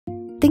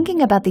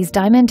Thinking about these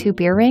diamond hoop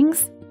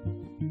earrings?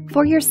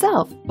 For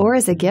yourself or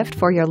as a gift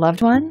for your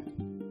loved one?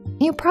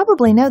 You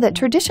probably know that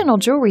traditional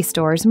jewelry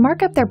stores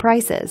mark up their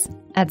prices.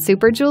 At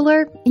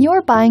SuperJeweler,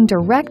 you're buying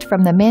direct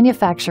from the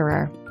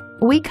manufacturer.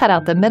 We cut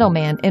out the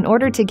middleman in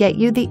order to get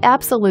you the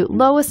absolute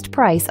lowest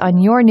price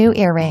on your new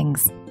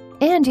earrings.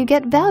 And you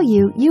get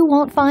value you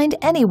won't find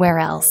anywhere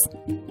else.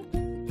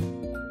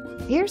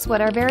 Here's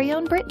what our very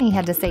own Brittany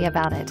had to say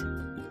about it.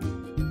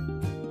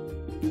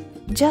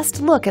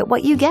 Just look at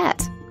what you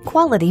get.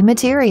 Quality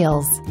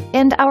materials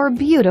and our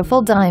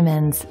beautiful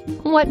diamonds.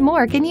 What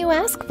more can you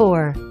ask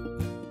for?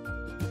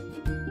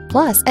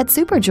 Plus, at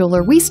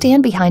SuperJeweler, we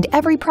stand behind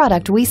every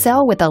product we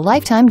sell with a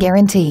lifetime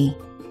guarantee.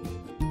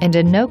 And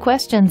a no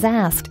questions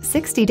asked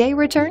 60-day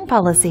return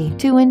policy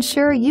to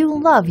ensure you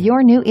love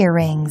your new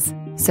earrings.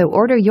 So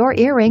order your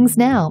earrings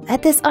now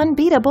at this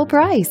unbeatable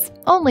price,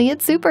 only at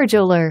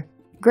SuperJeweler.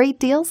 Great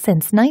deal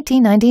since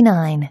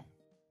 1999.